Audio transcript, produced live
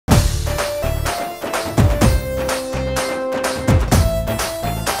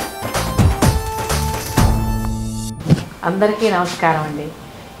అందరికీ నమస్కారం అండి.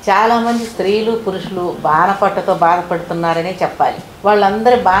 చాలామంది స్త్రీలు పురుషులు బాణపట్టతో బాధపడుతున్నారనే చెప్పాలి.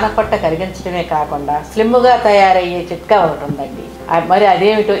 వాళ్ళందరూ బాణపట్ట కరిగించడమే కాకుండా స్లిమ్గా తయారయ్యే చిట్కా ఒకటి ఉందండి. మరి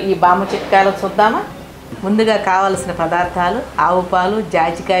అదేమిటో ఈ బామ్మ చిట్కాలో చూద్దామా? ముందుగా కావలసిన పదార్థాలు ఆవు పాలు,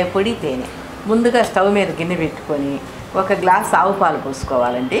 జాజికాయ పొడి, తేనె. ముందుగా స్టవ్ మీద గిన్నె పెట్టుకొని 1 గ్లాస్ ఆవు పాలు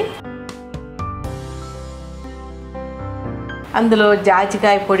పోసుకోవాలండి. అందులో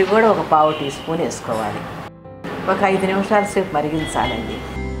జాజికాయ పొడి కూడా 1/4 టీ స్పూన్ వేసుకోవాలి. ఒక 5 నిమిషాల సేపు మరిగించాలండి.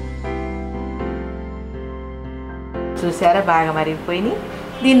 చూసారా, బాగా మరిగిపోయి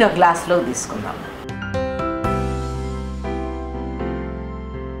దీన్ని 1 గ్లాసులో తీసుకుందాం.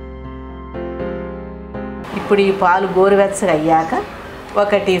 ఇప్పుడు ఈ పాలు గోరువెచ్చగా అయ్యాక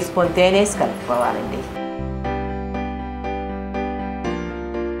 1 టీ స్పూన్ తేనె వేసి కలుపుకోవాలండి.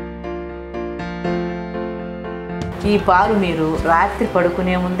 ఈ పాలు మీరు రాత్రి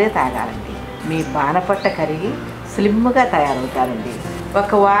పడుకునే ముందే తాగాలండి. మీ బాణపట్ట కరిగి స్లిమ్గా తయారవుతారండి.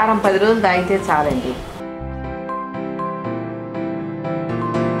 1 వారం 10 రోజులు తాగితే చాలండి.